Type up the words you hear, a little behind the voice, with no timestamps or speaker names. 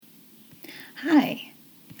Hi,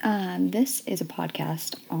 this is a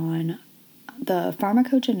podcast on the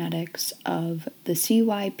pharmacogenetics of the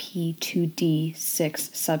CYP2D6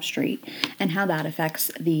 substrate and how that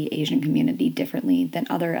affects the Asian community differently than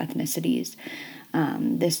other ethnicities.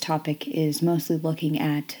 This topic is mostly looking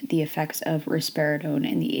at the effects of risperidone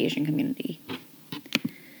in the Asian community.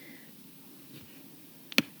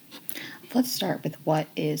 Let's start with what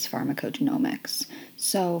is pharmacogenomics.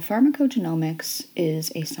 So, pharmacogenomics is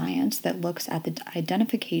a science that looks at the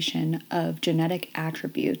identification of genetic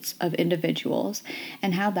attributes of individuals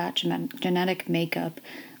and how that genetic makeup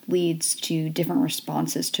leads to different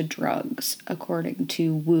responses to drugs, according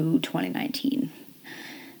to Wu 2019.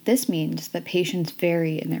 This means that patients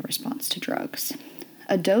vary in their response to drugs.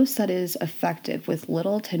 A dose that is effective with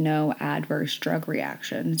little to no adverse drug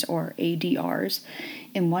reactions, or ADRs,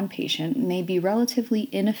 in one patient may be relatively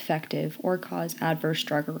ineffective or cause adverse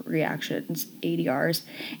drug reactions, ADRs,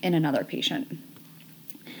 in another patient.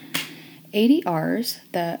 ADRs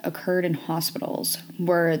that occurred in hospitals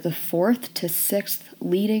were the 4th to 6th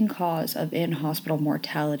leading cause of in-hospital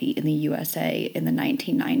mortality in the USA in the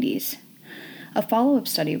 1990s. A follow-up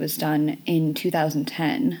study was done in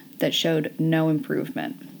 2010 that showed no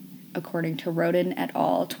improvement, according to Roden et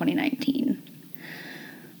al. 2019.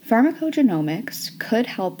 Pharmacogenomics could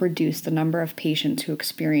help reduce the number of patients who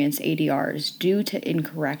experience ADRs due to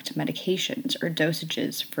incorrect medications or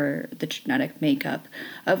dosages for the genetic makeup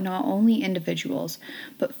of not only individuals,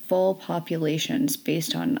 but full populations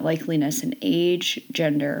based on likeliness in age,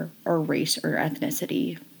 gender, or race or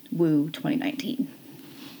ethnicity, Wu 2019.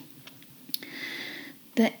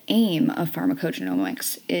 The aim of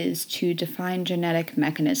pharmacogenomics is to define genetic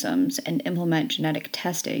mechanisms and implement genetic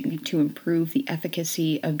testing to improve the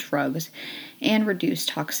efficacy of drugs and reduce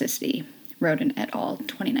toxicity, Roden et al.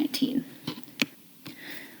 2019.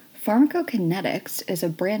 Pharmacokinetics is a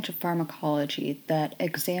branch of pharmacology that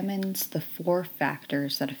examines the 4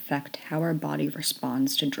 factors that affect how our body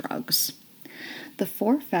responds to drugs. The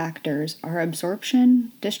 4 factors are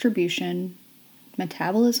absorption, distribution,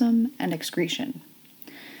 metabolism, and excretion.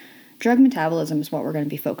 Drug metabolism is what we're going to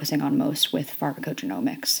be focusing on most with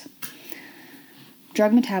pharmacogenomics.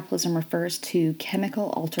 Drug metabolism refers to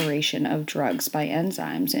chemical alteration of drugs by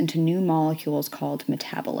enzymes into new molecules called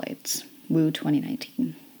metabolites, Wu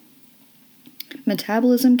 2019.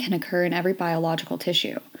 Metabolism can occur in every biological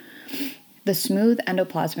tissue. The smooth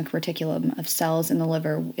endoplasmic reticulum of cells in the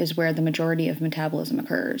liver is where the majority of metabolism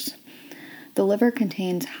occurs. The liver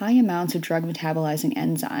contains high amounts of drug-metabolizing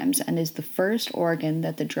enzymes and is the first organ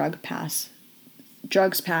that the drugs pass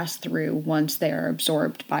through once they are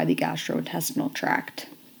absorbed by the gastrointestinal tract.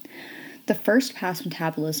 The first-pass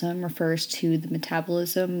metabolism refers to the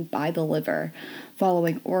metabolism by the liver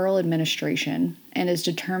following oral administration and is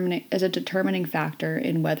a determining factor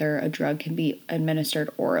in whether a drug can be administered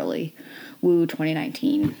orally, Wu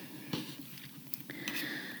 2019.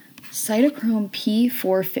 Cytochrome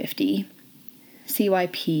P450,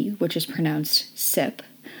 CYP, which is pronounced CYP,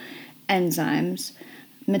 enzymes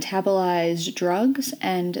metabolize drugs,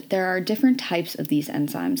 and there are different types of these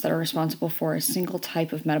enzymes that are responsible for a single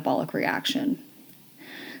type of metabolic reaction.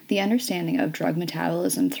 The understanding of drug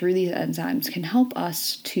metabolism through these enzymes can help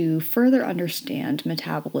us to further understand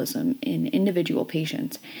metabolism in individual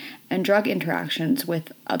patients and drug interactions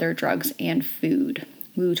with other drugs and food,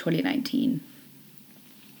 Wu 2019.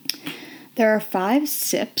 There are 5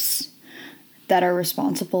 CYPs that are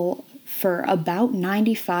responsible for about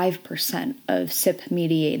 95% of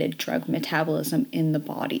CYP-mediated drug metabolism in the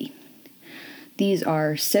body. These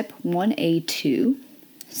are CYP1A2,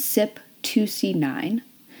 CYP2C9,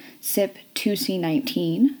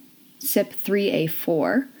 CYP2C19,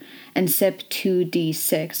 CYP3A4, and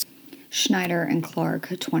CYP2D6, Schneider and Clark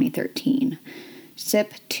 2013.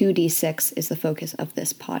 CYP2D6 is the focus of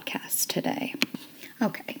this podcast today.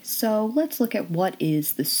 Okay, so let's look at what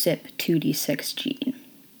is the CYP2D6 gene.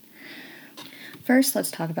 First, let's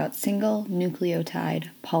talk about single nucleotide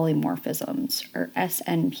polymorphisms, or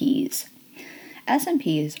SNPs.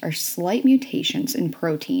 SNPs are slight mutations in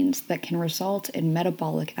proteins that can result in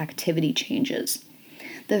metabolic activity changes.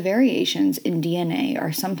 The variations in DNA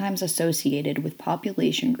are sometimes associated with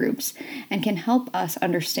population groups and can help us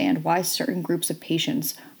understand why certain groups of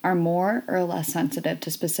patients are more or less sensitive to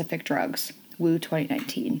specific drugs. Wu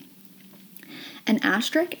 2019. An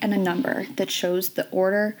asterisk and a number that shows the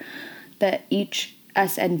order that each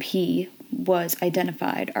SNP was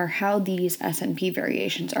identified are how these SNP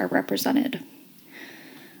variations are represented.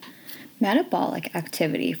 Metabolic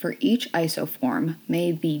activity for each isoform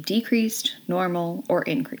may be decreased, normal, or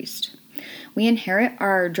increased. We inherit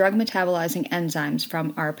our drug metabolizing enzymes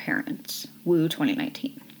from our parents. Wu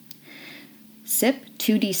 2019.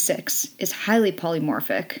 CYP2D6 is highly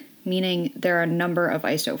polymorphic, meaning there are a number of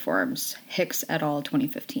isoforms, Hicks et al.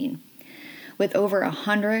 2015, with over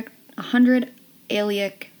 100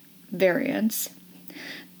 allelic variants.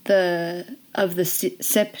 Of the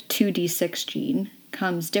CYP2D6 gene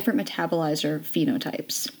comes different metabolizer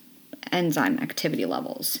phenotypes, enzyme activity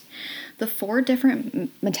levels. The 4 different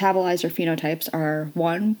metabolizer phenotypes are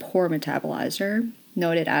 1 poor metabolizer,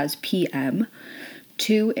 noted as PM,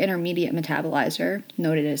 2 intermediate metabolizer,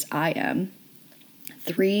 noted as IM,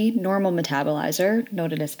 3 normal metabolizer,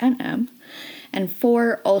 noted as NM, and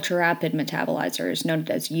 4 ultra-rapid metabolizers, noted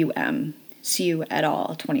as UM, Siu et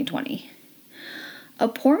al. 2020. A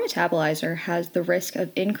poor metabolizer has the risk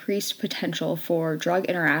of increased potential for drug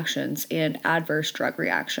interactions and adverse drug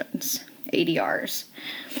reactions, ADRs.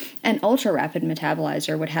 An ultra-rapid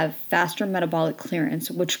metabolizer would have faster metabolic clearance,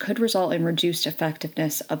 which could result in reduced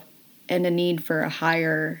effectiveness and a need for a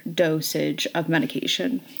higher dosage of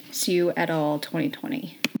medication, Siu et al.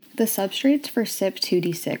 2020. The substrates for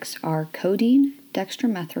CYP2D6 are codeine,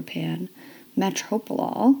 dextromethorphan,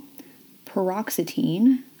 metoprolol,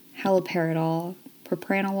 paroxetine, haloperidol,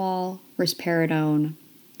 propranolol, risperidone,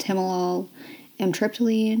 timolol,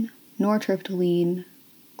 amitriptyline, nortriptyline,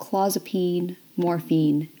 clozapine,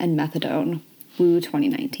 morphine, and methadone, Wu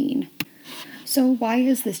 2019. So why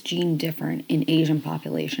is this gene different in Asian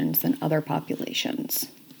populations than other populations?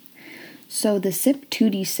 So the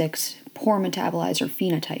CYP2D6 poor metabolizer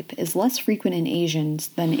phenotype is less frequent in Asians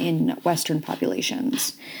than in Western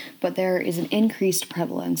populations, but there is an increased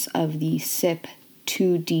prevalence of the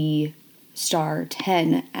CYP2D star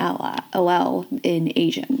 10 allele in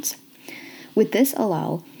Asians. With this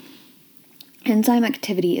allele, enzyme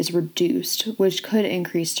activity is reduced, which could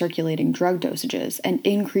increase circulating drug dosages and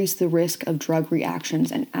increase the risk of drug interactions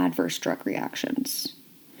and adverse drug reactions.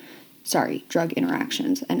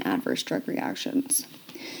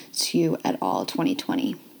 Siu et al.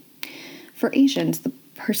 2020. For Asians, the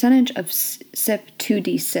percentage of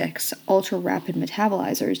CYP2D6 ultra-rapid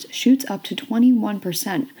metabolizers shoots up to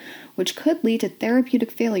 21%, which could lead to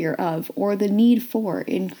therapeutic failure of or the need for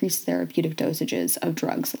increased therapeutic dosages of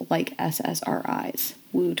drugs like SSRIs,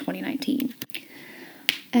 Wu 2019.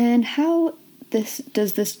 And how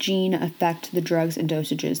does this gene affect the drugs and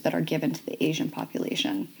dosages that are given to the Asian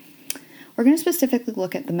population? We're going to specifically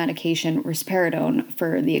look at the medication risperidone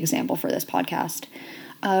for the example for this podcast.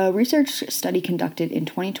 A research study conducted in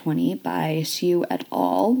 2020 by Siu et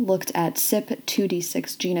al. Looked at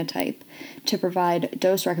CYP2D6 genotype to provide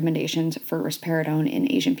dose recommendations for risperidone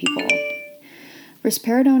in Asian people.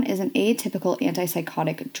 Risperidone is an atypical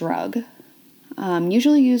antipsychotic drug,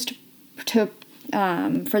 usually used for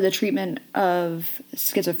the treatment of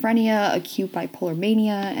schizophrenia, acute bipolar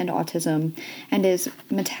mania, and autism, and is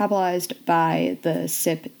metabolized by the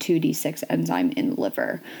CYP2D6 enzyme in the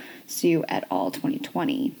liver, Siu et al.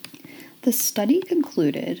 2020. The study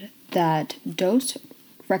concluded that dose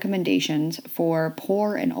recommendations for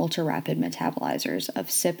poor and ultra-rapid metabolizers of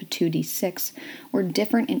CYP2D6 were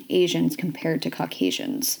different in Asians compared to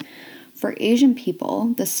Caucasians. For Asian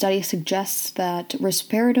people, the study suggests that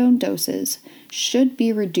risperidone doses should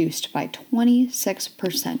be reduced by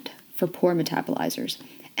 26% for poor metabolizers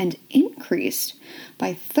and increased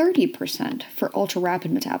by 30% for ultra-rapid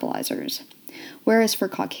metabolizers. Whereas for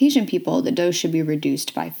Caucasian people, the dose should be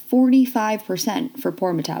reduced by 45% for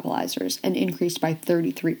poor metabolizers and increased by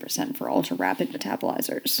 33% for ultra-rapid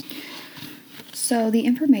metabolizers. So the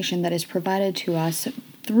information that is provided to us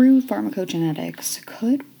through pharmacogenetics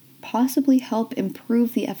could possibly help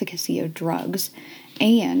improve the efficacy of drugs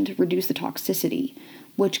and reduce the toxicity,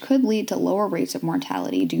 which could lead to lower rates of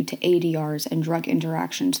mortality due to ADRs and drug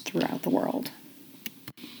interactions throughout the world.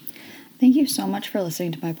 Thank you so much for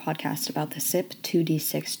listening to my podcast about the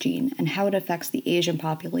CYP2D6 gene and how it affects the Asian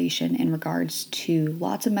population in regards to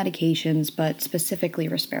lots of medications, but specifically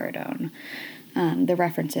risperidone. The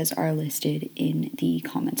references are listed in the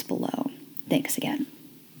comments below. Thanks again.